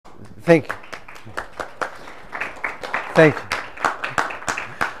Thank you. Thank you.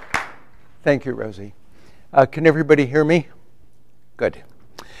 Thank you, Rosie. Can everybody hear me? Good.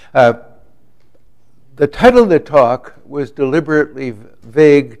 The title of the talk was deliberately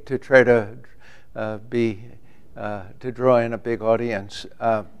vague to try to draw in a big audience.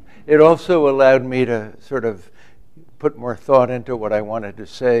 It also allowed me to sort of put more thought into what I wanted to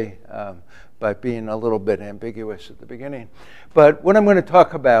say by being a little bit ambiguous at the beginning. But what I'm going to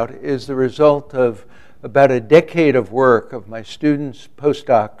talk about is the result of about a decade of work of my students,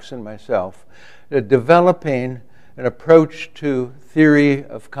 postdocs, and myself, developing an approach to theory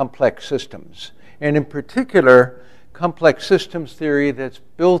of complex systems. And in particular, complex systems theory that's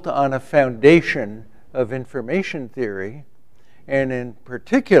built on a foundation of information theory, and in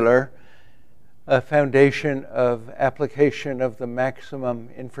particular, a foundation of application of the maximum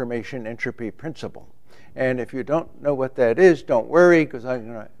information entropy principle. And if you don't know what that is, don't worry, because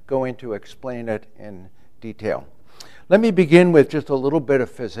I'm going to explain it in detail. Let me begin with just a little bit of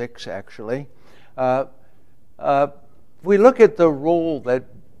physics, actually. We look at the role that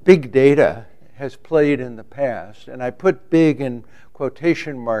big data has played in the past, and I put big in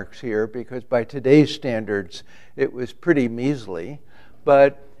quotation marks here because by today's standards, it was pretty measly.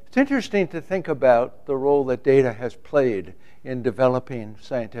 But it's interesting to think about the role that data has played in developing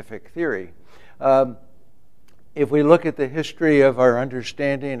scientific theory. If we look at the history of our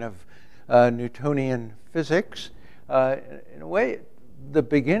understanding of Newtonian physics, in a way, the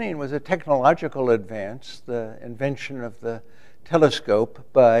beginning was a technological advance, the invention of the telescope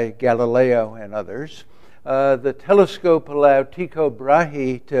by Galileo and others. The telescope allowed Tycho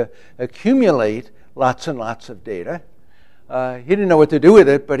Brahe to accumulate lots and lots of data. He didn't know what to do with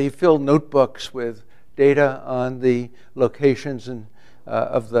it, but he filled notebooks with data on the locations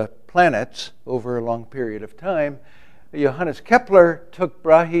of the planets over a long period of time. Johannes Kepler took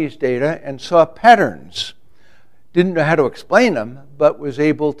Brahe's data and saw patterns. Didn't know how to explain them, but was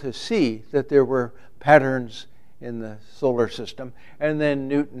able to see that there were patterns in the solar system. And then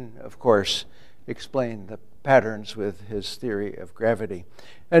Newton, of course, explained the patterns with his theory of gravity.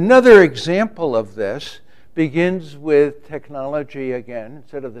 Another example of this begins with technology again.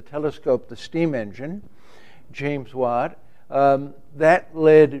 Instead of the telescope, the steam engine, James Watt. That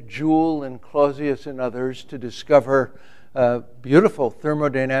led Joule and Clausius and others to discover beautiful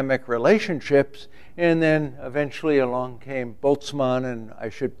thermodynamic relationships, and then eventually along came Boltzmann, and I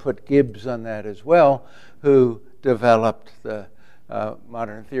should put Gibbs on that as well, who developed the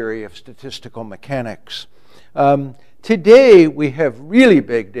modern theory of statistical mechanics. Today we have really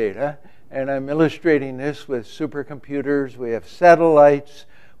big data, and I'm illustrating this with supercomputers. We have satellites,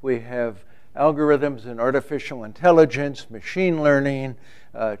 we have algorithms and artificial intelligence, machine learning,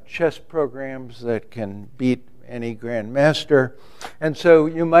 chess programs that can beat any grandmaster. And so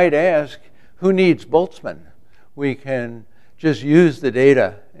you might ask, who needs Boltzmann? We can just use the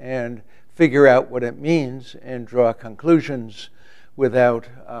data and figure out what it means and draw conclusions without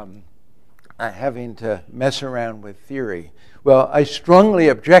having to mess around with theory. Well, I strongly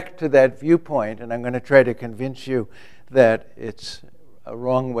object to that viewpoint, and I'm going to try to convince you that it's a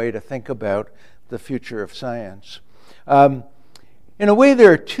wrong way to think about the future of science. In a way,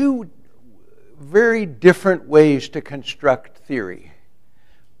 there are two very different ways to construct theory,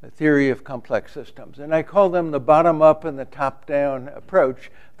 the theory of complex systems. And I call them the bottom-up and the top-down approach.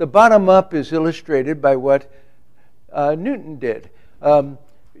 The bottom-up is illustrated by what Newton did.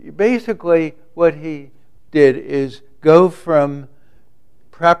 Basically, what he did is go from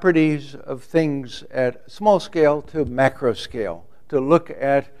properties of things at small scale to macro scale, to look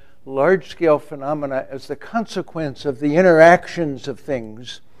at large-scale phenomena as the consequence of the interactions of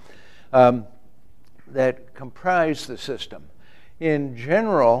things that comprise the system. In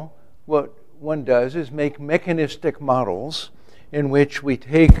general, what one does is make mechanistic models in which we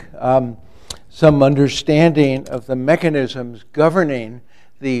take some understanding of the mechanisms governing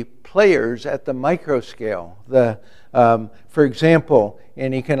the players at the micro scale. For example,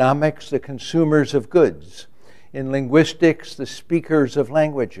 in economics, the consumers of goods. In linguistics, the speakers of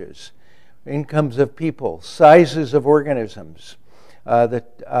languages, incomes of people, sizes of organisms, the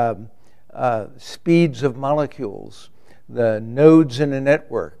speeds of molecules, the nodes in a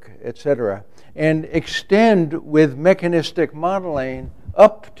network, etc., and extend with mechanistic modeling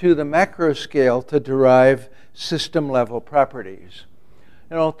up to the macro scale to derive system-level properties.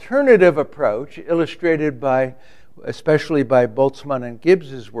 An alternative approach, illustrated by especially by Boltzmann and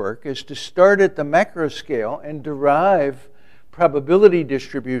Gibbs's work, is to start at the macro scale and derive probability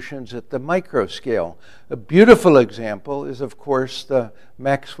distributions at the micro scale. A beautiful example is, of course, the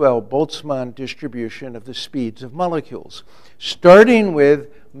Maxwell-Boltzmann distribution of the speeds of molecules. Starting with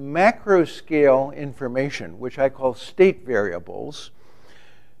macro scale information, which I call state variables.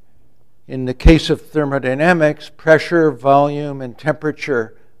 In the case of thermodynamics, pressure, volume, and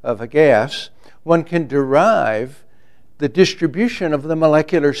temperature of a gas, one can derive the distribution of the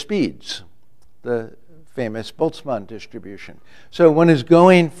molecular speeds, the famous Boltzmann distribution. So one is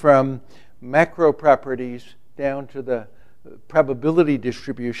going from macro properties down to the probability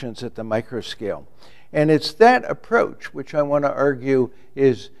distributions at the microscale. And it's that approach which I want to argue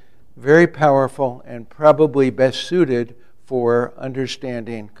is very powerful and probably best suited for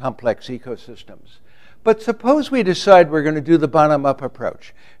understanding complex ecosystems. But suppose we decide we're going to do the bottom-up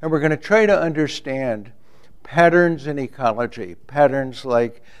approach, and we're going to try to understand patterns in ecology, patterns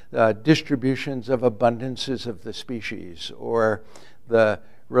like distributions of abundances of the species, or the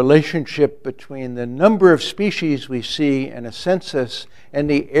relationship between the number of species we see in a census and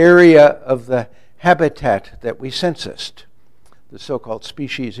the area of the habitat that we censused, the so-called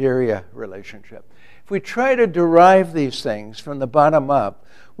species area relationship. If we try to derive these things from the bottom up,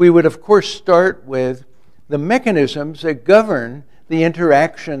 we would of course start with the mechanisms that govern the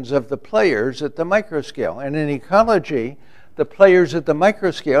interactions of the players at the microscale. And in ecology, the players at the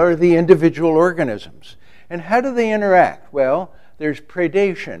microscale are the individual organisms. And how do they interact? Well, there's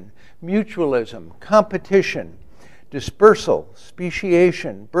predation, mutualism, competition, dispersal,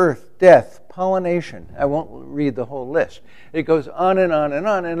 speciation, birth, death, pollination. I won't read the whole list. It goes on and on and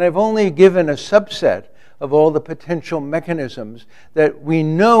on, and I've only given a subset of all the potential mechanisms that we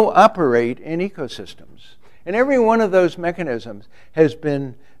know operate in ecosystems. And every one of those mechanisms has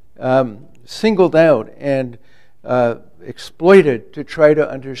been singled out and exploited to try to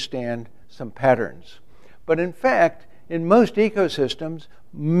understand some patterns. But in fact, in most ecosystems,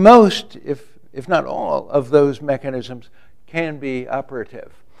 most, if not all, of those mechanisms can be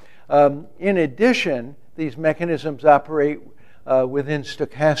operative. In addition, these mechanisms operate within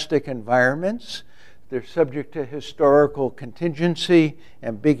stochastic environments. They're subject to historical contingency,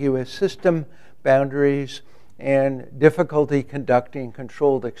 ambiguous system boundaries, and difficulty conducting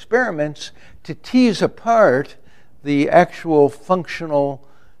controlled experiments to tease apart the actual functional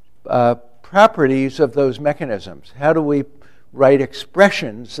properties of those mechanisms. How do we write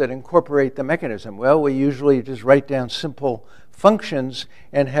expressions that incorporate the mechanism? Well, we usually just write down simple functions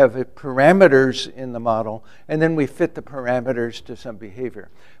and have parameters in the model, and then we fit the parameters to some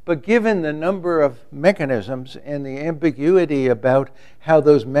behavior. But given the number of mechanisms and the ambiguity about how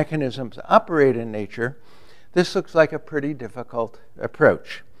those mechanisms operate in nature, this looks like a pretty difficult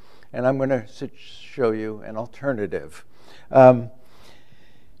approach. And I'm going to show you an alternative.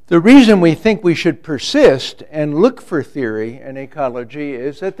 The reason we think we should persist and look for theory in ecology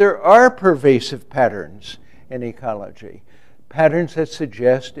is that there are pervasive patterns in ecology. Patterns that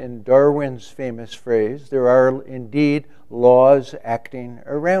suggest, in Darwin's famous phrase, there are indeed laws acting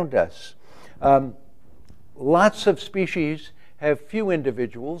around us. Lots of species have few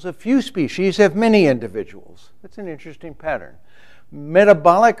individuals. A few species have many individuals. That's an interesting pattern.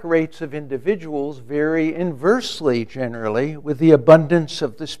 Metabolic rates of individuals vary inversely, generally, with the abundance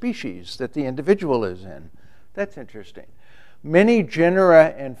of the species that the individual is in. That's interesting. Many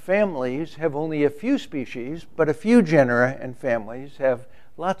genera and families have only a few species, but a few genera and families have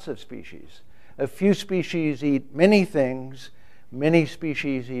lots of species. A few species eat many things. Many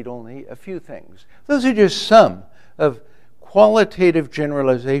species eat only a few things. Those are just some of qualitative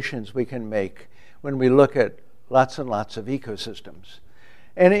generalizations we can make when we look at lots and lots of ecosystems.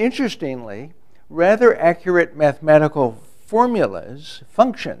 And interestingly, rather accurate mathematical formulas,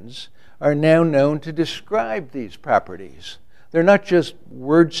 functions, are now known to describe these properties. They're not just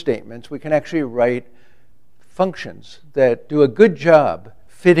word statements. We can actually write functions that do a good job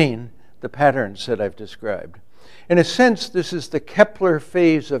fitting the patterns that I've described. In a sense, this is the Kepler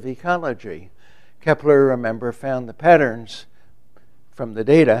phase of ecology. Kepler, remember, found the patterns from the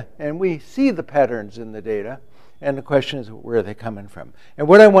data, and we see the patterns in the data, and the question is, where are they coming from? And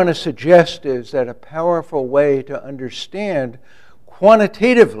what I want to suggest is that a powerful way to understand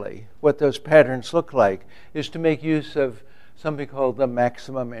quantitatively what those patterns look like is to make use of something called the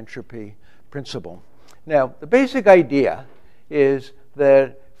maximum entropy principle. Now, the basic idea is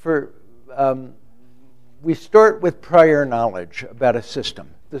that we start with prior knowledge about a system.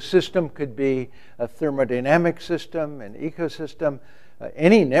 The system could be a thermodynamic system, an ecosystem,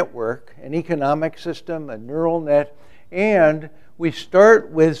 any network, an economic system, a neural net, and we start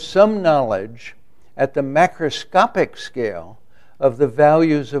with some knowledge at the macroscopic scale of the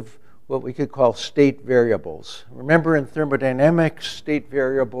values of what we could call state variables. Remember, in thermodynamics, state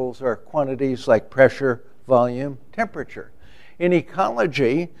variables are quantities like pressure, volume, temperature. In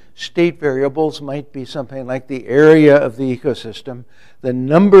ecology, state variables might be something like the area of the ecosystem, the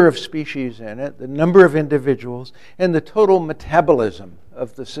number of species in it, the number of individuals, and the total metabolism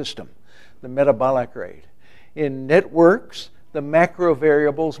of the system, the metabolic rate. In networks, the macro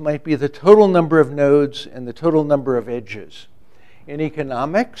variables might be the total number of nodes and the total number of edges. In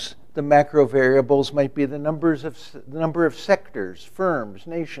economics, the macro variables might be the number of sectors, firms,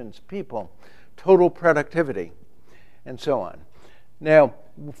 nations, people, total productivity, and so on. Now,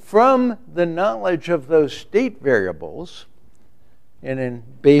 from the knowledge of those state variables, and in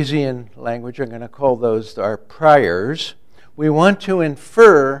Bayesian language, I'm going to call those our priors, we want to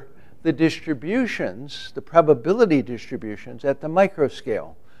infer the distributions, the probability distributions at the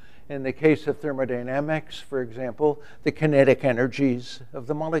microscale. In the case of thermodynamics, for example, the kinetic energies of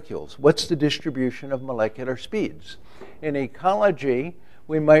the molecules. What's the distribution of molecular speeds? In ecology,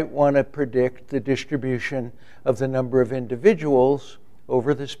 we might want to predict the distribution of the number of individuals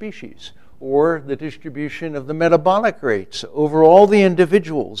over the species, or the distribution of the metabolic rates over all the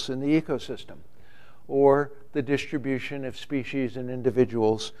individuals in the ecosystem, or the distribution of species and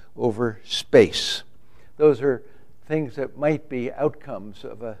individuals over space. Those are things that might be outcomes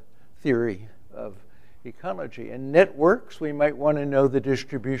of a theory of ecology. In networks, we might want to know the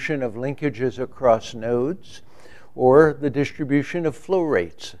distribution of linkages across nodes, or the distribution of flow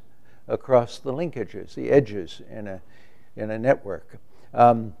rates across the linkages, the edges in a network.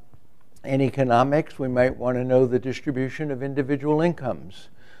 In economics, we might want to know the distribution of individual incomes,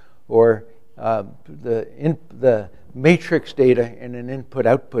 or the matrix data in an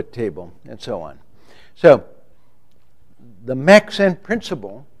input-output table, and so on. So the Maxent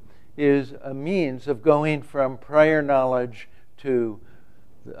principle is a means of going from prior knowledge to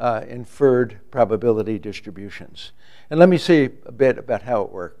inferred probability distributions. And let me say a bit about how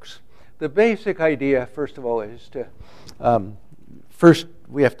it works. The basic idea, first of all, is to, first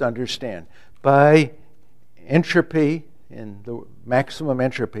we have to understand, by entropy, in the maximum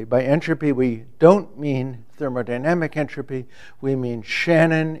entropy, by entropy we don't mean thermodynamic entropy, we mean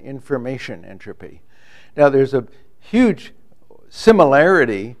Shannon information entropy. Now there's a huge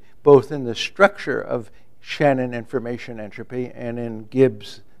similarity both in the structure of Shannon information entropy and in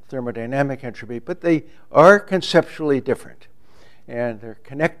Gibbs thermodynamic entropy, but they are conceptually different. And they're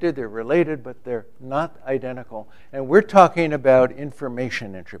connected, they're related, but they're not identical. And we're talking about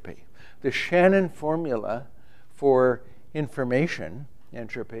information entropy. The Shannon formula for information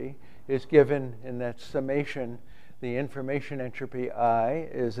entropy is given in that summation. The information entropy I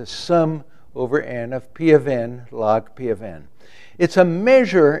is a sum over n of p of n log p of n. It's a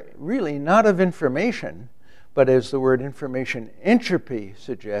measure, really, not of information, but as the word information entropy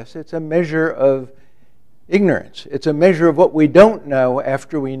suggests, it's a measure of ignorance. It's a measure of what we don't know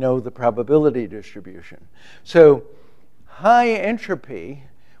after we know the probability distribution. So high entropy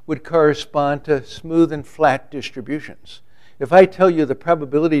would correspond to smooth and flat distributions. If I tell you the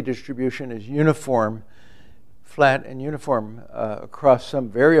probability distribution is uniform, flat and uniform across some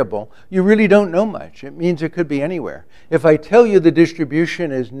variable, you really don't know much. It means it could be anywhere. If I tell you the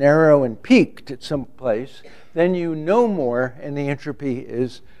distribution is narrow and peaked at some place, then you know more and the entropy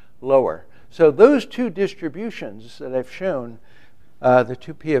is lower. So those two distributions that I've shown, the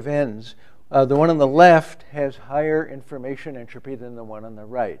two p of n's, the one on the left has higher information entropy than the one on the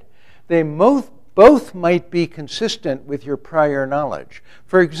right. They both might be consistent with your prior knowledge.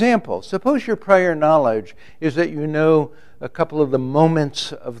 For example, suppose your prior knowledge is that you know a couple of the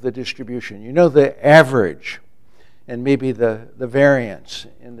moments of the distribution. You know the average and maybe the variance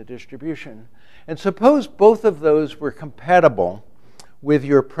in the distribution. And suppose both of those were compatible with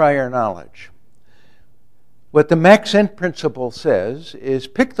your prior knowledge. What the Maxent principle says is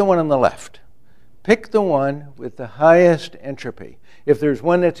pick the one on the left. Pick the one with the highest entropy. If there's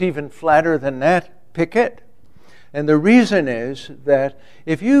one that's even flatter than that, pick it. And the reason is that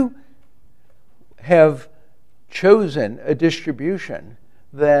if you have chosen a distribution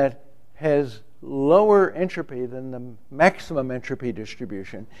that has lower entropy than the maximum entropy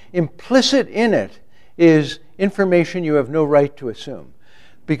distribution, implicit in it is information you have no right to assume,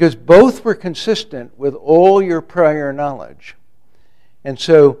 because both were consistent with all your prior knowledge. And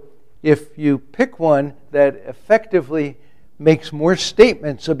so if you pick one that effectively makes more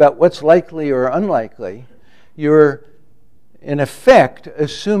statements about what's likely or unlikely, you're in effect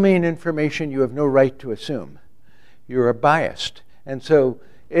assuming information you have no right to assume. You're biased. And so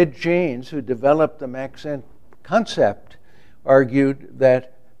Ed Janes, who developed the Maxent concept, argued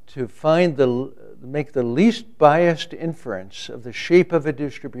that to make the least biased inference of the shape of a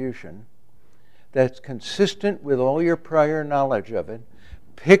distribution that's consistent with all your prior knowledge of it,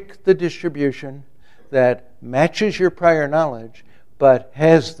 pick the distribution that matches your prior knowledge but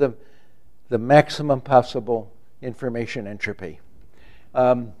has the maximum possible information entropy.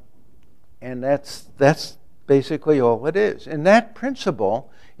 And that's basically all it is. And that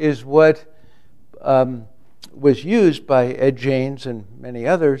principle is what was used by Ed Janes and many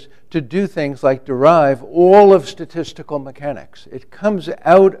others to do things like derive all of statistical mechanics. It comes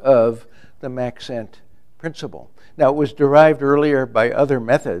out of the Maxent principle. Now, it was derived earlier by other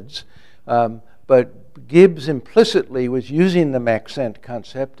methods, but Gibbs implicitly was using the Maxent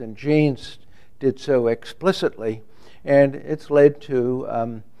concept, and Janes did so explicitly, and it's led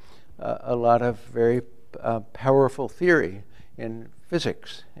to a lot of very powerful theory in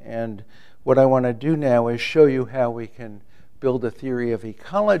physics. And what I want to do now is show you how we can build a theory of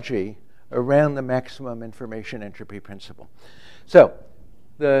ecology around the maximum information entropy principle. So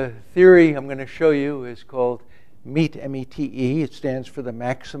the theory I'm going to show you is called METE, M-E-T-E. It stands for the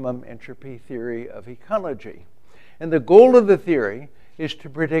Maximum Entropy Theory of Ecology. And the goal of the theory is to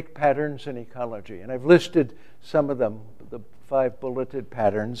predict patterns in ecology. And I've listed some of them, the 5 bulleted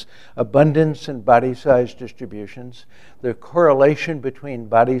patterns: abundance and body size distributions, the correlation between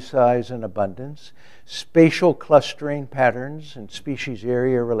body size and abundance, spatial clustering patterns and species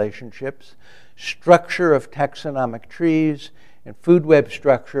area relationships, structure of taxonomic trees, and food web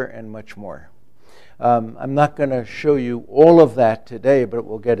structure, and much more. I'm not going to show you all of that today, but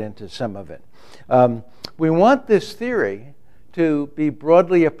we'll get into some of it. We want this theory to be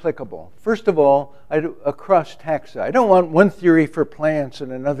broadly applicable. First of all, across taxa. I don't want one theory for plants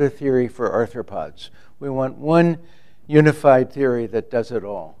and another theory for arthropods. We want one unified theory that does it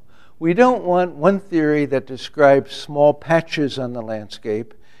all. We don't want one theory that describes small patches on the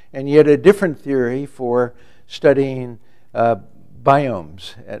landscape and yet a different theory for studying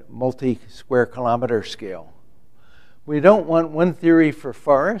biomes at multi-square kilometer scale. We don't want one theory for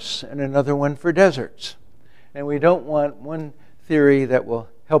forests and another one for deserts. And we don't want one theory that will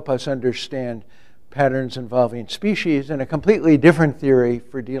help us understand patterns involving species and a completely different theory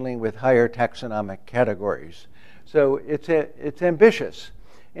for dealing with higher taxonomic categories. So it's ambitious.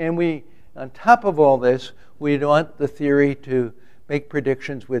 And on top of all this, we want the theory to make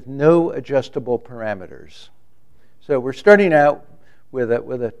predictions with no adjustable parameters. So we're starting out with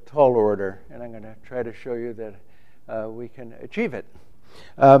a tall order, and I'm going to try to show you that we can achieve it.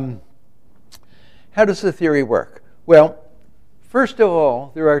 How does the theory work? Well, first of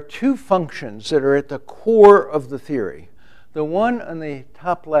all, there are 2 functions that are at the core of the theory. The one on the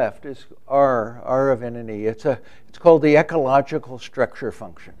top left is R of N and E. It's called the ecological structure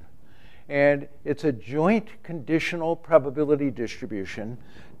function. And it's a joint conditional probability distribution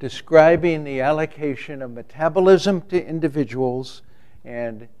describing the allocation of metabolism to individuals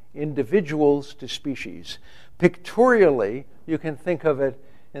and individuals to species. Pictorially, you can think of it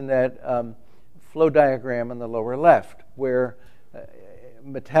in that flow diagram on the lower left, where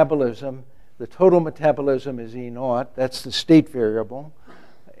metabolism, the total metabolism is E0, that's the state variable.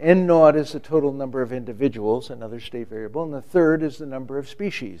 N0 is the total number of individuals, another state variable, and the third is the number of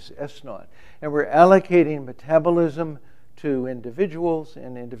species, S0. And we're allocating metabolism to individuals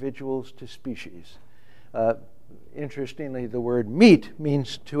and individuals to species. Interestingly, the word METE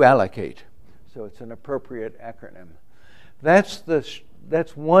means to allocate, so it's an appropriate acronym.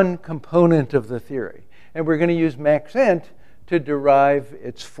 That's one component of the theory. And we're going to use Maxent to derive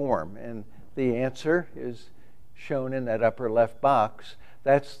its form. And the answer is shown in that upper left box.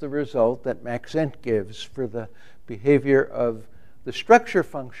 That's the result that Maxent gives for the behavior of the structure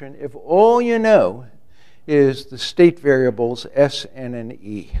function if all you know is the state variables S, N, and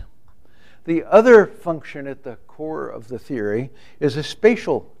E. The other function at the core of the theory is a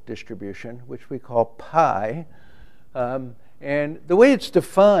spatial distribution, which we call pi. And the way it's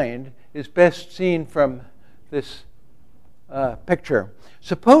defined is best seen from this picture.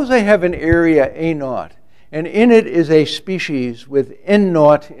 Suppose I have an area A0, and in it is a species with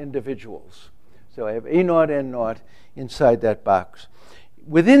N0 individuals. So I have A0, N0 inside that box.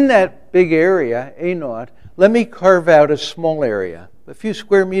 Within that big area, A0, let me carve out a small area, a few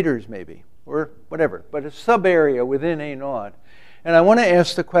square meters maybe, or whatever, but a sub-area within A0. And I want to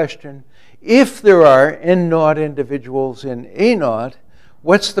ask the question, if there are N0 individuals in A0,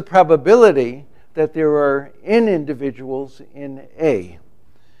 what's the probability that there are N individuals in A?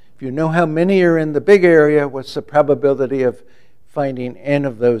 If you know how many are in the big area, what's the probability of finding N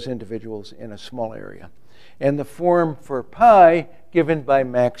of those individuals in a small area? And the form for pi given by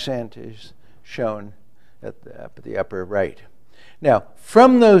Maxent is shown at the upper right. Now,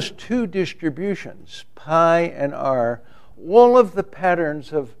 from those 2 distributions, pi and R, all of the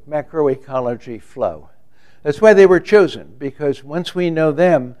patterns of macroecology flow. That's why they were chosen, because once we know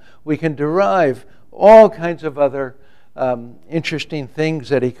them, we can derive all kinds of other interesting things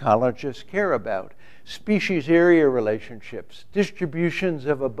that ecologists care about. Species-area relationships, distributions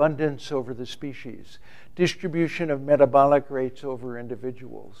of abundance over the species, distribution of metabolic rates over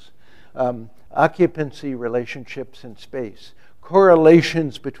individuals, occupancy relationships in space,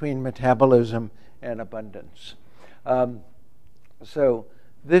 correlations between metabolism and abundance. So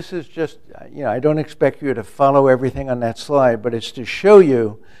this is just, I don't expect you to follow everything on that slide, but it's to show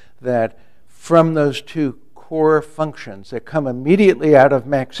you that from those two core functions that come immediately out of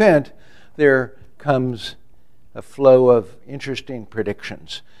maxent, there comes a flow of interesting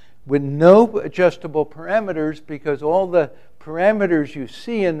predictions with no adjustable parameters, because all the parameters you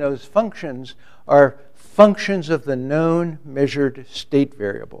see in those functions are functions of the known measured state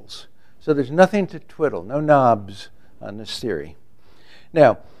variables. So there's nothing to twiddle, no knobs on this theory.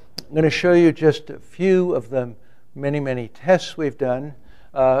 Now, I'm going to show you just a few of the many, many tests we've done.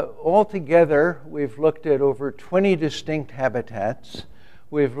 Altogether, we've looked at over 20 distinct habitats.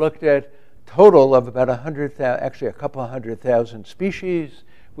 We've looked at total of about 100,000, actually a couple 100,000 species.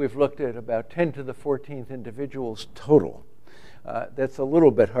 We've looked at about 10 to the 14th individuals total. That's a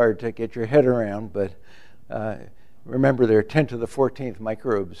little bit hard to get your head around, but remember there are 10 to the 14th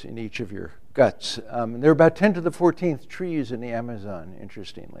microbes in each of your guts. There are about 10 to the 14th trees in the Amazon,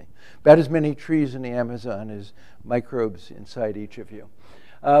 interestingly. About as many trees in the Amazon as microbes inside each of you.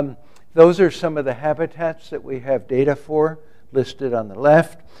 Those are some of the habitats that we have data for, listed on the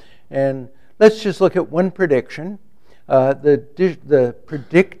left. And let's just look at one prediction. The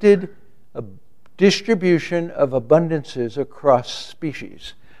predicted distribution of abundances across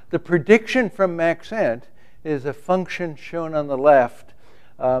species. The prediction from maxent is a function shown on the left.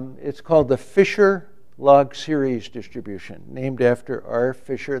 It's called the Fisher log series distribution, named after R.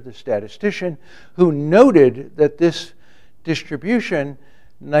 Fisher, the statistician, who noted that this distribution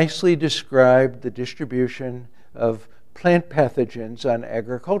nicely described the distribution of plant pathogens on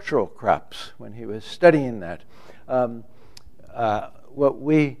agricultural crops when he was studying that. I'm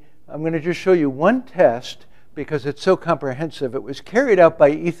going to just show you one test because it's so comprehensive. It was carried out by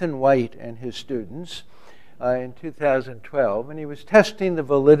Ethan White and his students in 2012, and he was testing the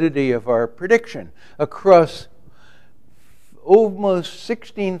validity of our prediction across almost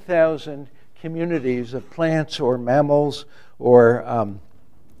 16,000 communities of plants or mammals or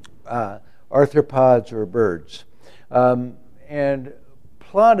arthropods or birds. And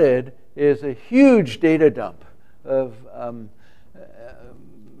plotted is a huge data dump of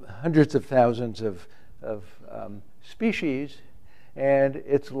hundreds of thousands of species, and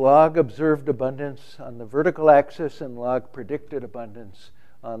it's log observed abundance on the vertical axis and log predicted abundance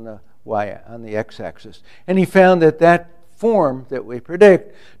on the x-axis. And he found that that form that we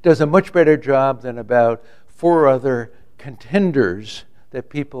predict does a much better job than about 4 other contenders that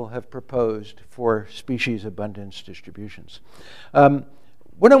people have proposed for species abundance distributions.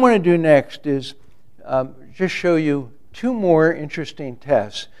 What I want to do next is just show you 2 more interesting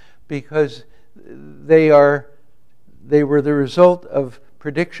tests, because they were the result of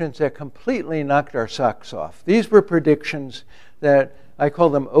predictions that completely knocked our socks off. These were predictions that I call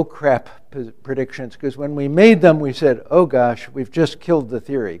them oh crap predictions, because when we made them we said, oh gosh, we've just killed the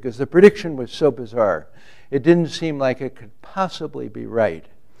theory, because the prediction was so bizarre. It didn't seem like it could possibly be right.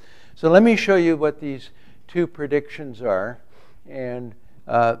 So let me show you what these 2 predictions are and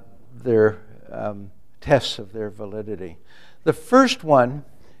their tests of their validity. The first one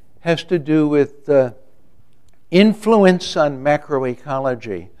has to do with the influence on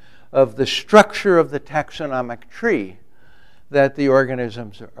macroecology of the structure of the taxonomic tree that the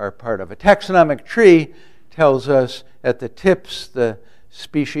organisms are part of. A taxonomic tree tells us at the tips the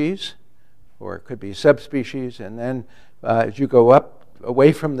species, or it could be subspecies, and then as you go up,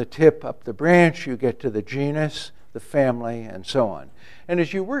 away from the tip, up the branch, you get to the genus, the family, and so on. And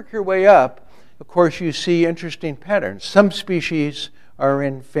as you work your way up, of course, you see interesting patterns. Some species are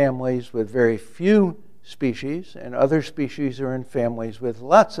in families with very few species, and other species are in families with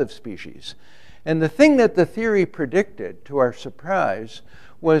lots of species. And the thing that the theory predicted, to our surprise,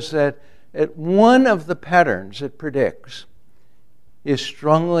 was that at one of the patterns it predicts is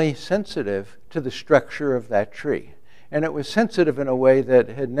strongly sensitive to the structure of that tree. And it was sensitive in a way that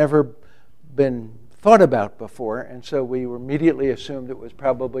had never been thought about before, and so we immediately assumed it was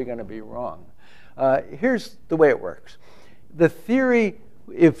probably going to be wrong. Here's the way it works. The theory,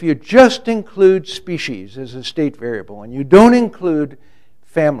 if you just include species as a state variable, and you don't include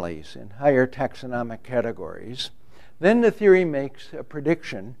families in higher taxonomic categories, then the theory makes a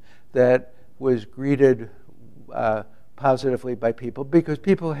prediction that was greeted positively by people, because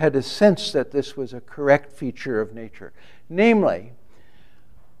people had a sense that this was a correct feature of nature. Namely,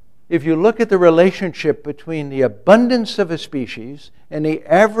 if you look at the relationship between the abundance of a species and the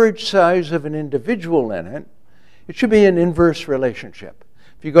average size of an individual in it, it should be an inverse relationship.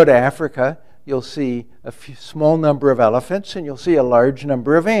 If you go to Africa, you'll see a small number of elephants and you'll see a large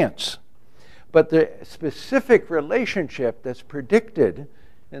number of ants. But the specific relationship that's predicted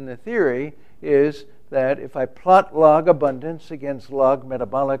in the theory is that if I plot log abundance against log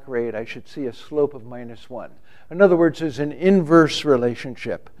metabolic rate, I should see a slope of -1. In other words, there's an inverse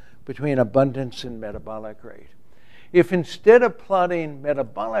relationship between abundance and metabolic rate. If instead of plotting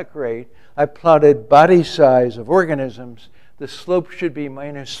metabolic rate, I plotted body size of organisms, the slope should be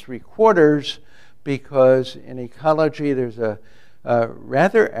 -3/4, because in ecology there's a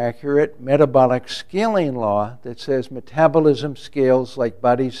rather accurate metabolic scaling law that says metabolism scales like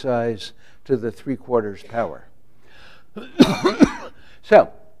body size to the 3/4 power. So,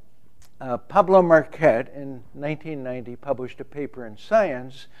 Pablo Marquette in 1990 published a paper in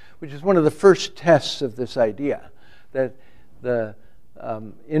Science, which is one of the first tests of this idea, that the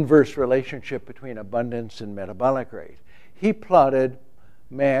inverse relationship between abundance and metabolic rate. He plotted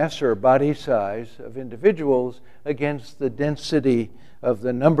mass or body size of individuals against the density of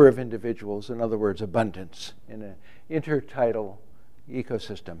the number of individuals, in other words, abundance, in an intertidal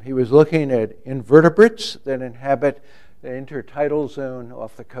ecosystem. He was looking at invertebrates that inhabit the intertidal zone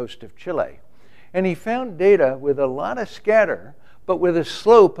off the coast of Chile. And he found data with a lot of scatter, but with a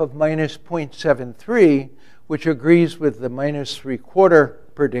slope of -0.73, which agrees with the -3/4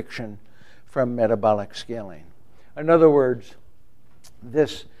 prediction from metabolic scaling. In other words,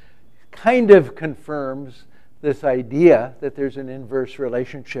 this kind of confirms this idea that there's an inverse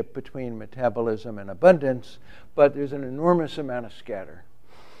relationship between metabolism and abundance, but there's an enormous amount of scatter.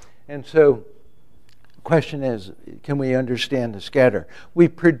 And so the question is, can we understand the scatter? We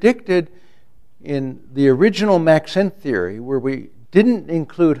predicted in the original Maxent theory, where we didn't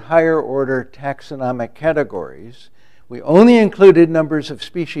include higher order taxonomic categories, we only included numbers of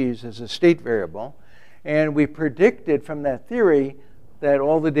species as a state variable, and we predicted from that theory that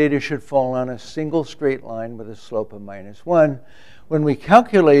all the data should fall on a single straight line with a slope of -1. When we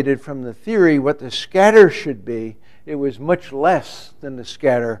calculated from the theory what the scatter should be, it was much less than the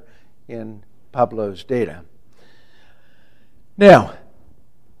scatter in Pablo's data. Now,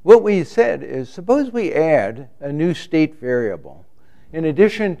 what we said is, suppose we add a new state variable. In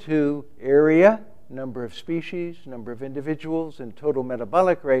addition to area, number of species, number of individuals, and total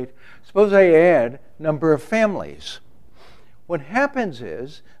metabolic rate, suppose I add number of families. What happens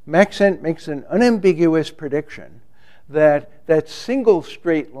is Maxent makes an unambiguous prediction that that single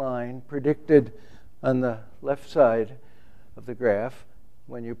straight line predicted on the left side of the graph,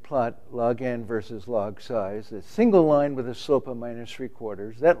 when you plot log n versus log size, the single line with a slope of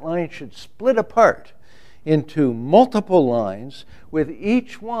 -3/4, that line should split apart into multiple lines, with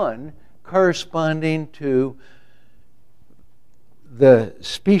each one corresponding to the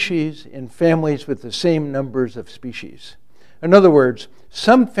species in families with the same numbers of species. In other words,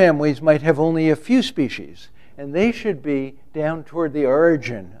 some families might have only a few species, and they should be down toward the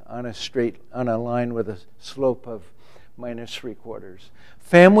origin on a line with a slope of -3/4.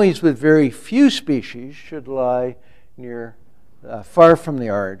 Families with very few species should lie near, far from the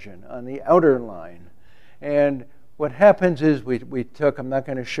origin, on the outer line. And what happens is we took, I'm not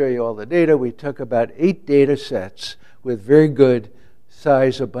going to show you all the data, we took about 8 data sets with very good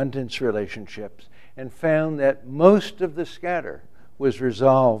size abundance relationships, and found that most of the scatter was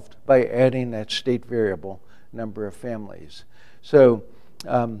resolved by adding that state variable number of families. So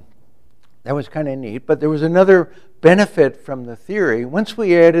that was kind of neat. But there was another benefit from the theory. Once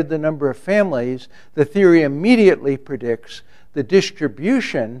we added the number of families, the theory immediately predicts the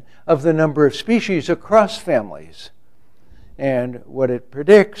distribution of the number of species across families. And what it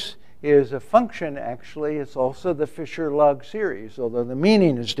predicts is a function, actually. It's also the Fisher log series, although the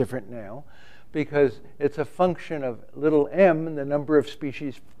meaning is different now, because it's a function of little m, the number of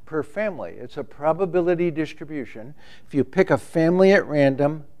species per family. It's a probability distribution. If you pick a family at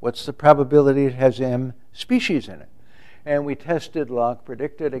random, what's the probability it has m species in it? And we tested log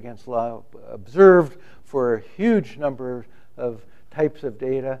predicted against log observed for a huge number of types of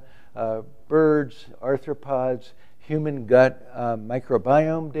data, birds, arthropods, human gut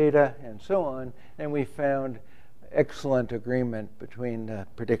microbiome data, and so on. And we found excellent agreement between the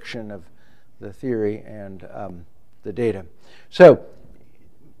prediction of the theory and the data. So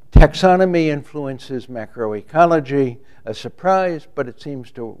taxonomy influences macroecology. A surprise, but it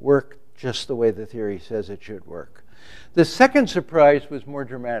seems to work just the way the theory says it should work. The second surprise was more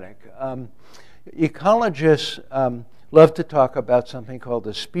dramatic. ecologists love to talk about something called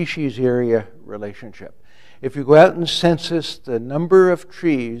the species area relationship. If you go out and census the number of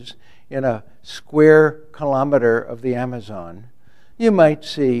trees in a square kilometer of the Amazon, you might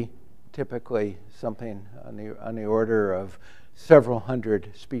see typically something on the order of several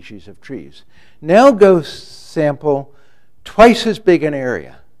hundred species of trees. Now go sample twice as big an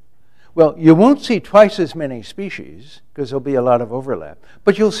area. Well, you won't see twice as many species because there'll be a lot of overlap,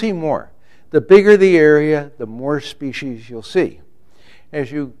 but you'll see more. The bigger the area, the more species you'll see.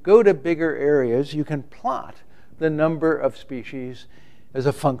 As you go to bigger areas, you can plot the number of species as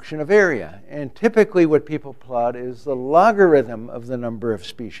a function of area. And typically what people plot is the logarithm of the number of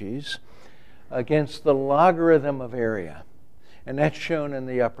species against the logarithm of area. And that's shown in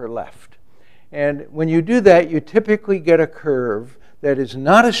the upper left. And when you do that, you typically get a curve that is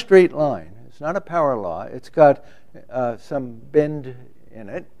not a straight line. It's not a power law. It's got some bend in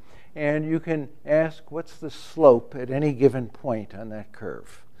it. And you can ask, what's the slope at any given point on that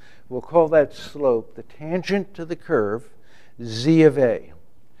curve? We'll call that slope the tangent to the curve, z of a.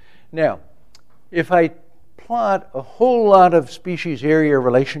 Now, if I plot a whole lot of species area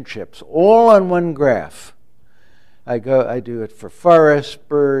relationships all on one graph, I do it for forests,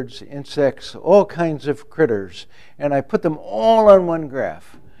 birds, insects, all kinds of critters, and I put them all on one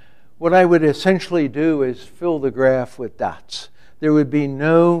graph. What I would essentially do is fill the graph with dots. There would be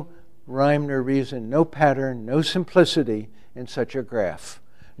no rhyme nor reason, no pattern, no simplicity in such a graph,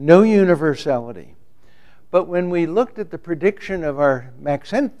 no universality. But when we looked at the prediction of our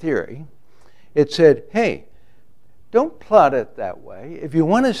Maxent theory, it said, hey, don't plot it that way. If you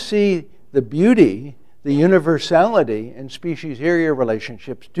want to see the beauty, the universality in species area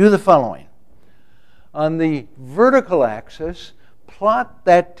relationships, do the following. On the vertical axis, plot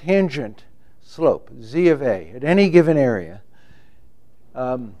that tangent slope, z of a, at any given area.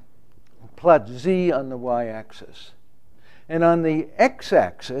 Plot z on the y-axis. And on the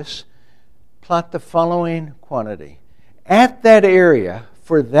x-axis, plot the following quantity. At that area,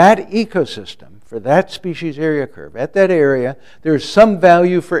 for that ecosystem, for that species area curve, at that area, there's some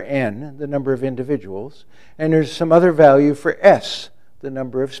value for n, the number of individuals, and there's some other value for s, the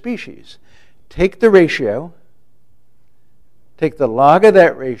number of species. Take the ratio, take the log of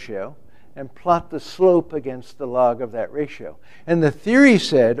that ratio, and plot the slope against the log of that ratio. And the theory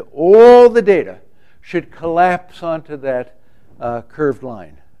said all the data should collapse onto that curved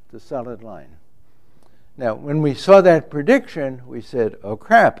line, the solid line. Now, when we saw that prediction, we said, oh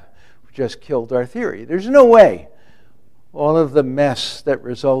crap, we just killed our theory. There's no way all of the mess that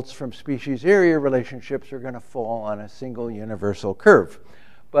results from species area relationships are going to fall on a single universal curve.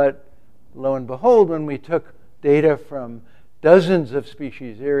 But lo and behold, when we took data from dozens of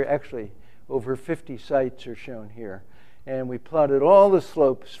species area, actually over 50 sites are shown here, and we plotted all the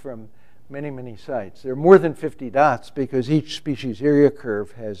slopes from many, many sites. There are more than 50 dots because each species area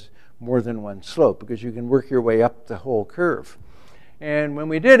curve has more than one slope because you can work your way up the whole curve. And when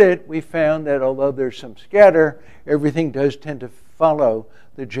we did it, we found that although there's some scatter, everything does tend to follow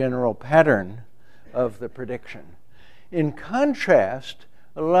the general pattern of the prediction. In contrast,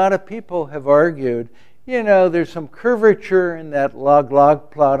 a lot of people have argued, you know, there's some curvature in that log-log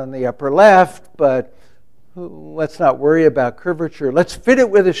plot on the upper left, but let's not worry about curvature. Let's fit it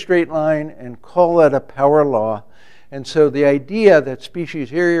with a straight line and call it a power law. And so the idea that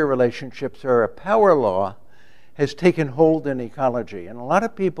species area relationships are a power law has taken hold in ecology. And a lot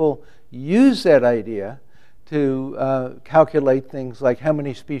of people use that idea to calculate things like how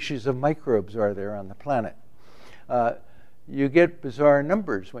many species of microbes are there on the planet. You get bizarre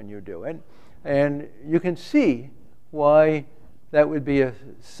numbers when you do it. And you can see why that would be a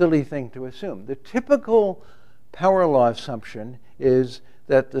silly thing to assume. The typical power law assumption is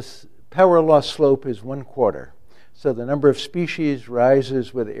that the power law slope is 1/4. So the number of species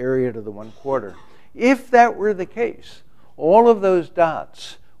rises with area to the 1/4. If that were the case, all of those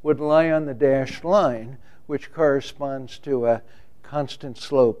dots would lie on the dashed line, which corresponds to a constant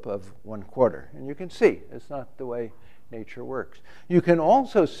slope of 1/4. And you can see it's not the way nature works. You can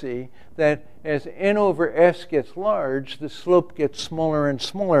also see that as n over s gets large, the slope gets smaller and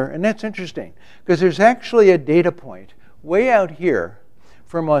smaller. And that's interesting because there's actually a data point way out here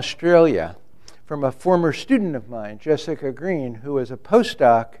from Australia from a former student of mine, Jessica Green, who was a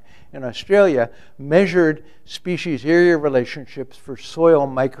postdoc in Australia, measured species area relationships for soil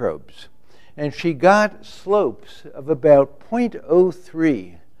microbes. And she got slopes of about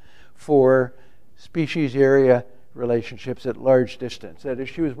 0.03 for species area relationships at large distance. That is,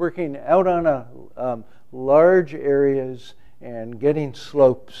 she was working out on large areas and getting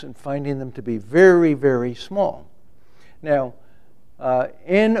slopes and finding them to be very, very small. Now,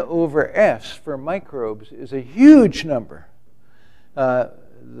 N over S for microbes is a huge number. As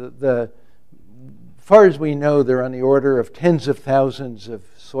far as we know, they're on the order of tens of thousands of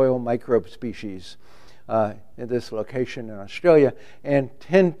soil microbe species in this location in Australia, and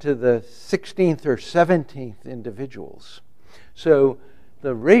 10 to the 16th or 17th individuals. So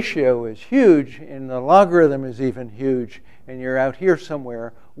the ratio is huge, and the logarithm is even huge, and you're out here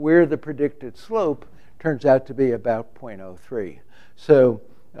somewhere where the predicted slope turns out to be about 0.03. So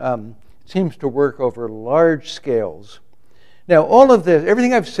it seems to work over large scales. Now, all of this,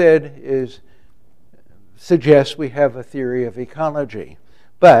 everything I've said suggests we have a theory of ecology.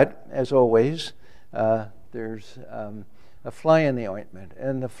 But, as always, there's a fly in the ointment.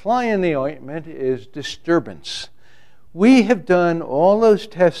 And the fly in the ointment is disturbance. We have done all those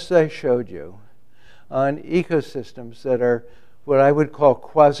tests I showed you on ecosystems that are what I would call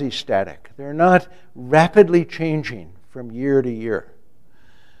quasi-static. They're not rapidly changing from year to year.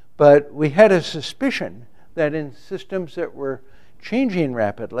 But we had a suspicion that in systems that were changing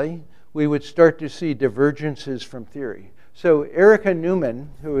rapidly, we would start to see divergences from theory. So Erica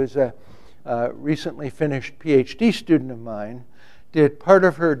Newman, who is a recently finished PhD student of mine, did part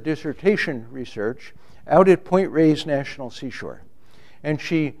of her dissertation research out at Point Reyes National Seashore. And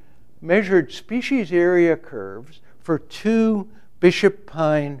she measured species area curves for 2 bishop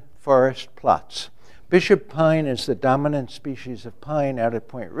pine forest plots. Bishop pine is the dominant species of pine out at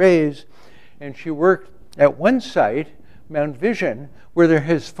Point Reyes, and she worked at one site, Mount Vision, where there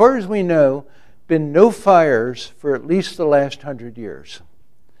has, as far as we know, been no fires for at least the last 100 years.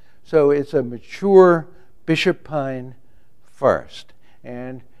 So it's a mature bishop pine forest.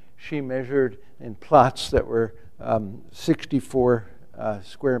 And she measured in plots that were 64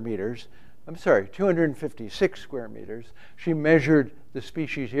 square meters. I'm sorry, 256 square meters. She measured the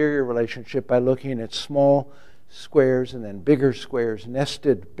species area relationship by looking at small squares and then bigger squares,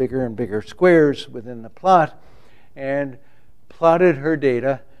 nested bigger and bigger squares within the plot, and plotted her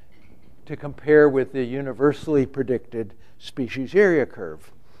data to compare with the universally predicted species area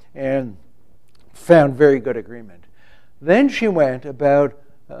curve, and found very good agreement. Then she went about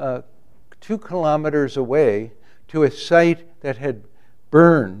 2 kilometers away to a site that had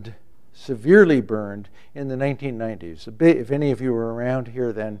burned, severely burned, in the 1990s. If any of you were around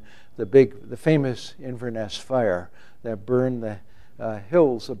here then, the famous Inverness fire that burned the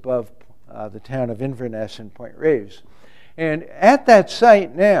hills above the town of Inverness in Point Reyes. And at that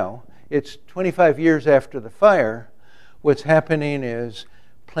site now, it's 25 years after the fire, what's happening is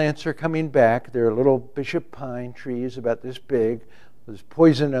plants are coming back. There are little bishop pine trees about this big. There's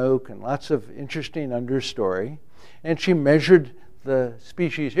poison oak and lots of interesting understory. And she measured the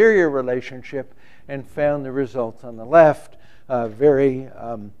species area relationship and found the results on the left very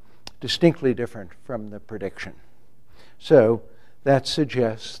distinctly different from the prediction. So that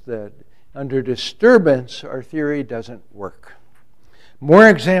suggests that under disturbance, our theory doesn't work. More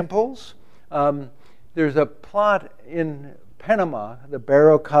examples. There's a plot in Panama, the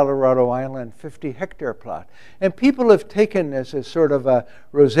Barrow, Colorado Island 50-hectare plot. And people have taken this as sort of a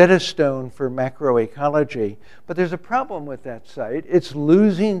Rosetta Stone for macroecology. But there's a problem with that site. It's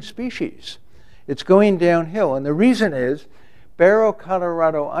losing species. It's going downhill. And the reason is Barrow,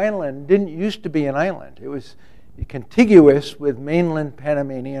 Colorado Island didn't used to be an island. It was contiguous with mainland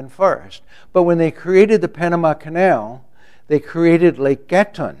Panamanian forest. But when they created the Panama Canal, they created Lake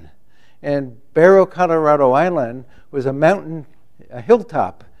Gatun. And Barrow, Colorado Island was a mountain, a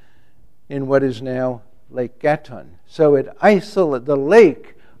hilltop in what is now Lake Gatun. So the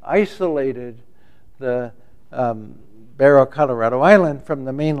lake isolated the Barrow, Colorado Island from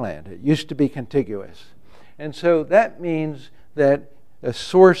the mainland. It used to be contiguous. And so that means that a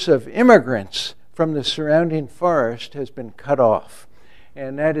source of immigrants from the surrounding forest has been cut off.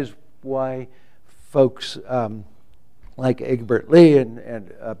 And that is why folks like Egbert Lee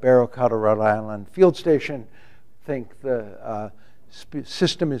and Barrow, Colorado Island Field Station think the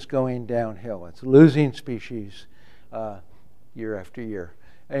system is going downhill. It's losing species year after year.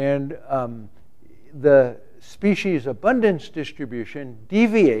 And the species abundance distribution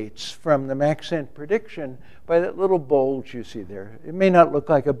deviates from the Maxent prediction by that little bulge you see there. It may not look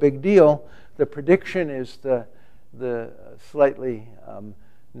like a big deal. The prediction is the slightly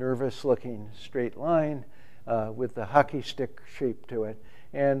nervous-looking straight line with the hockey stick shape to it.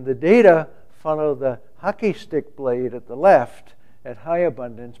 And the data follow the hockey stick blade at the left at high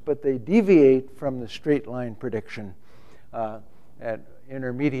abundance, but they deviate from the straight line prediction at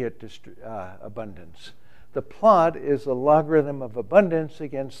intermediate abundance. The plot is a logarithm of abundance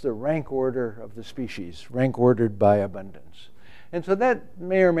against the rank order of the species, rank ordered by abundance. And so that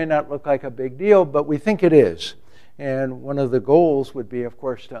may or may not look like a big deal, but we think it is. And one of the goals would be, of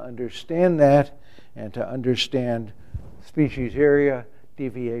course, to understand that and to understand species area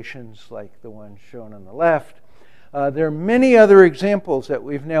deviations like the one shown on the left. There are many other examples that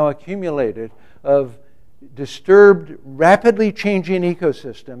we've now accumulated of disturbed, rapidly changing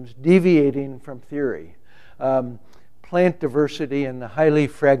ecosystems deviating from theory. Plant diversity in the highly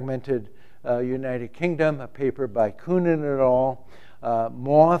fragmented United Kingdom, a paper by Coonan et al.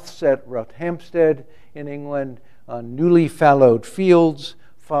 Moths at Rothamsted in England on newly fallowed fields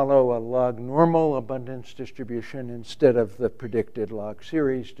follow a log normal abundance distribution instead of the predicted log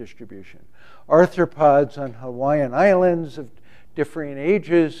series distribution. Arthropods on Hawaiian Islands of differing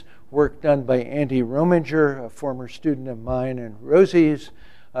ages, work done by Andy Rominger, a former student of mine and Rosie's,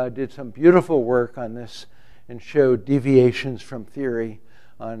 did some beautiful work on this and showed deviations from theory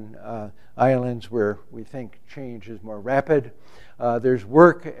on islands where we think change is more rapid. There's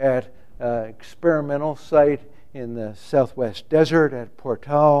work at experimental site in the Southwest Desert at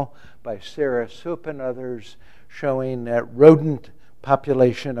Portal by Sarah Soop and others, showing that rodent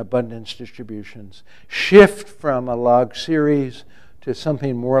population abundance distributions shift from a log series to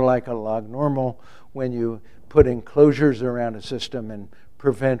something more like a log normal when you put enclosures around a system and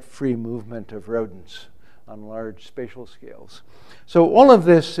prevent free movement of rodents on large spatial scales. So all of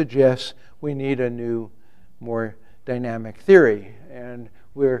this suggests we need a new, more dynamic theory, and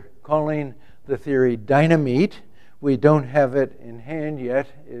we're calling the theory dynamite. We don't have it in hand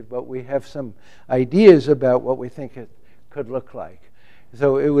yet, but we have some ideas about what we think it could look like.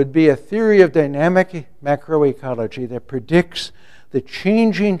 So it would be a theory of dynamic macroecology that predicts the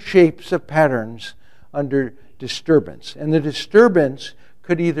changing shapes of patterns under disturbance. And the disturbance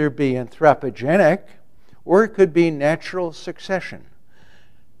could either be anthropogenic or it could be natural succession.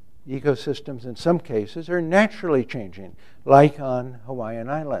 Ecosystems in some cases are naturally changing, like on Hawaiian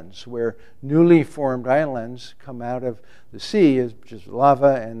Islands, where newly formed islands come out of the sea as just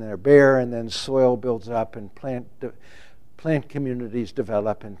lava and they're bare, and then soil builds up and plant communities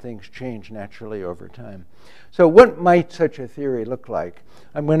develop and things change naturally over time. So what might such a theory look like?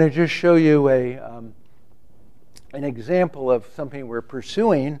 I'm going to just show you an example of something we're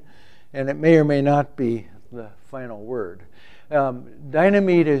pursuing, and it may or may not be the final word.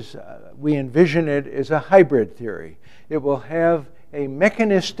 Dynamite is, we envision it as a hybrid theory. It will have a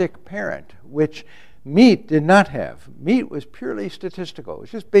mechanistic parent, which meat did not have. Meat was purely statistical. It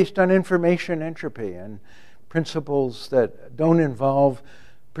was just based on information entropy and principles that don't involve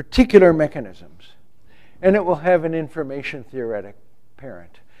particular mechanisms. And it will have an information theoretic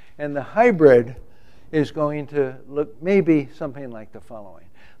parent. And the hybrid is going to look maybe something like the following.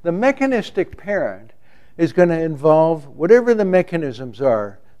 The mechanistic parent is going to involve whatever the mechanisms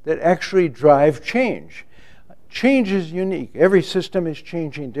are that actually drive change. Change is unique. Every system is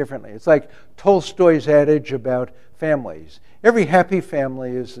changing differently. It's like Tolstoy's adage about families. Every happy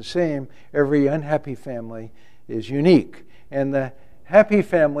family is the same. Every unhappy family is unique. And the happy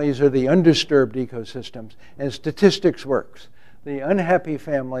families are the undisturbed ecosystems, and statistics works. The unhappy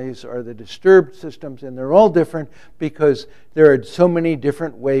families are the disturbed systems, and they're all different because there are so many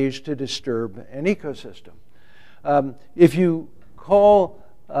different ways to disturb an ecosystem. If you call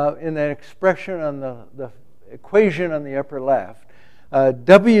in that expression on the equation on the upper left,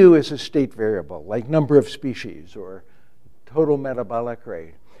 W is a state variable, like number of species or total metabolic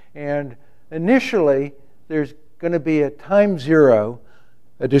rate. And initially, there's going to be at time zero,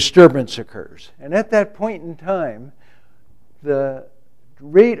 a disturbance occurs. And at that point in time, the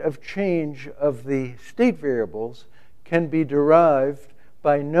rate of change of the state variables can be derived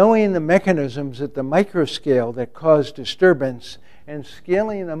by knowing the mechanisms at the microscale that cause disturbance and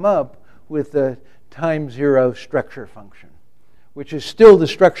scaling them up with the time zero structure function, which is still the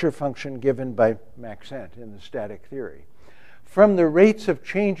structure function given by Maxent in the static theory. From the rates of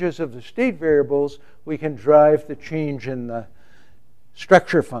changes of the state variables, we can drive the change in the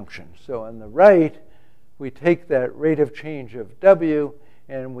structure function. So on the right, we take that rate of change of W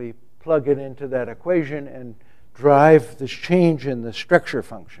and we plug it into that equation and drive this change in the structure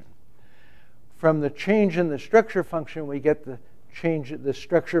function. From the change in the structure function, we get the change in the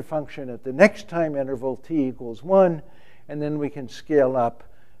structure function at the next time interval, t equals 1, and then we can scale up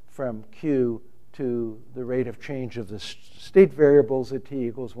from Q to the rate of change of the state variables at t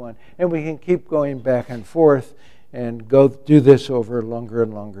equals 1, and we can keep going back and forth and go do this over longer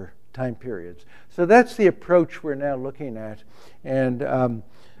and longer time periods. So that's the approach we're now looking at. And Kaito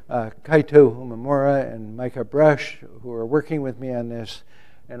Umemura and Micah Brush, who are working with me on this,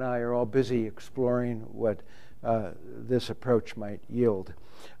 and I are all busy exploring what this approach might yield.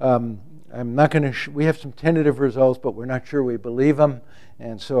 I'm not going to. We have some tentative results, but we're not sure we believe them,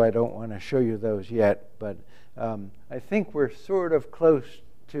 and so I don't want to show you those yet. But I think we're sort of close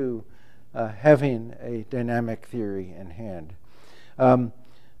to having a dynamic theory in hand. I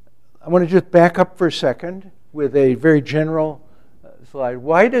want to just back up for a second with a very general slide.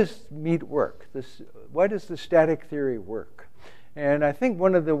 Why does meat work? Why does the static theory work? And I think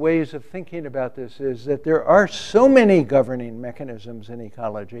one of the ways of thinking about this is that there are so many governing mechanisms in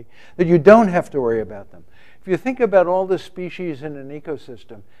ecology that you don't have to worry about them. If you think about all the species in an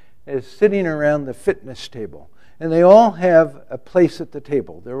ecosystem as sitting around the fitness table, and they all have a place at the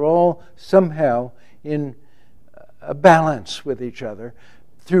table. They're all somehow in a balance with each other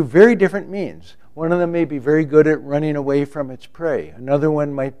through very different means. One of them may be very good at running away from its prey. Another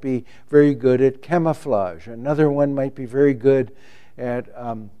one might be very good at camouflage. Another one might be very good at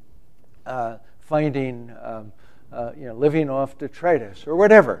finding, living off detritus or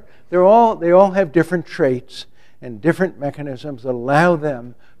whatever. They all have different traits and different mechanisms that allow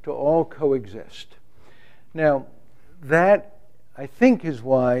them to all coexist. Now, that, I think, is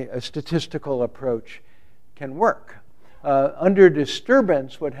why a statistical approach can work. Under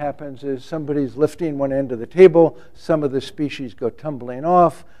disturbance, what happens is somebody's lifting one end of the table, some of the species go tumbling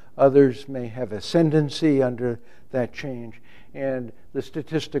off, others may have ascendancy under that change, and the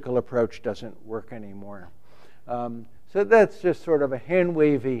statistical approach doesn't work anymore. So that's just sort of a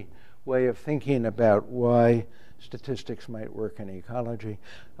hand-wavy way of thinking about why statistics might work in ecology.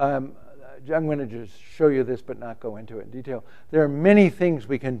 I'm going to just show you this but not go into it in detail. There are many things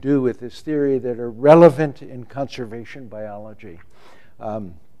we can do with this theory that are relevant in conservation biology.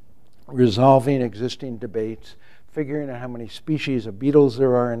 Resolving existing debates, figuring out how many species of beetles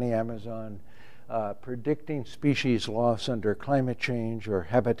there are in the Amazon, predicting species loss under climate change or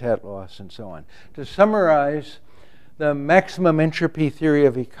habitat loss, and so on. To summarize, the maximum entropy theory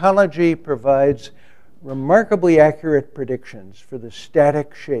of ecology provides remarkably accurate predictions for the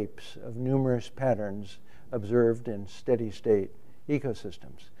static shapes of numerous patterns observed in steady-state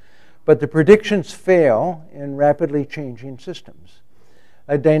ecosystems. But the predictions fail in rapidly changing systems.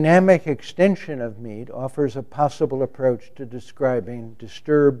 A dynamic extension of meat offers a possible approach to describing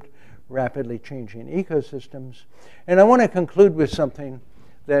disturbed, rapidly changing ecosystems. And I want to conclude with something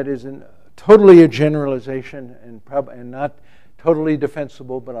that is totally a generalization and not totally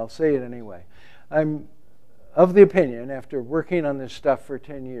defensible, but I'll say it anyway. I'm of the opinion, after working on this stuff for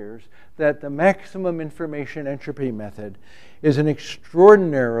 10 years, that the maximum information entropy method is an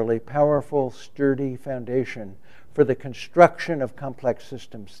extraordinarily powerful, sturdy foundation for the construction of complex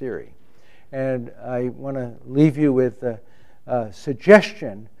systems theory. And I want to leave you with the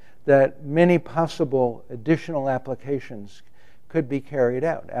suggestion that many possible additional applications could be carried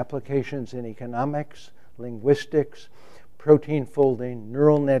out. Applications in economics, linguistics, protein folding,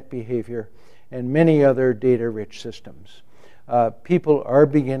 neural net behavior, and many other data-rich systems. People are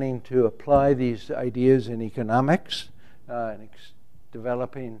beginning to apply these ideas in economics, and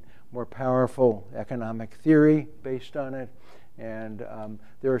developing more powerful economic theory based on it. And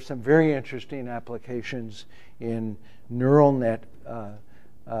there are some very interesting applications in neural net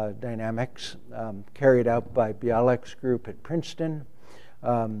dynamics carried out by Bialik's group at Princeton.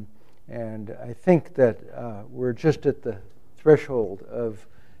 And I think that we're just at the threshold of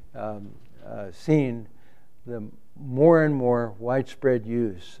seeing the more and more widespread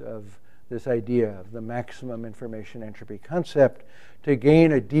use of this idea of the maximum information entropy concept to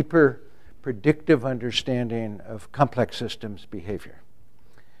gain a deeper predictive understanding of complex systems behavior.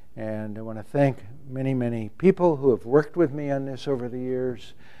 And I want to thank many, many people who have worked with me on this over the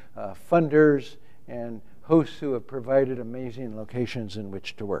years, funders and hosts who have provided amazing locations in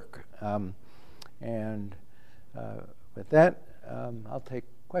which to work. With that, I'll take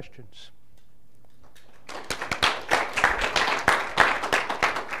questions.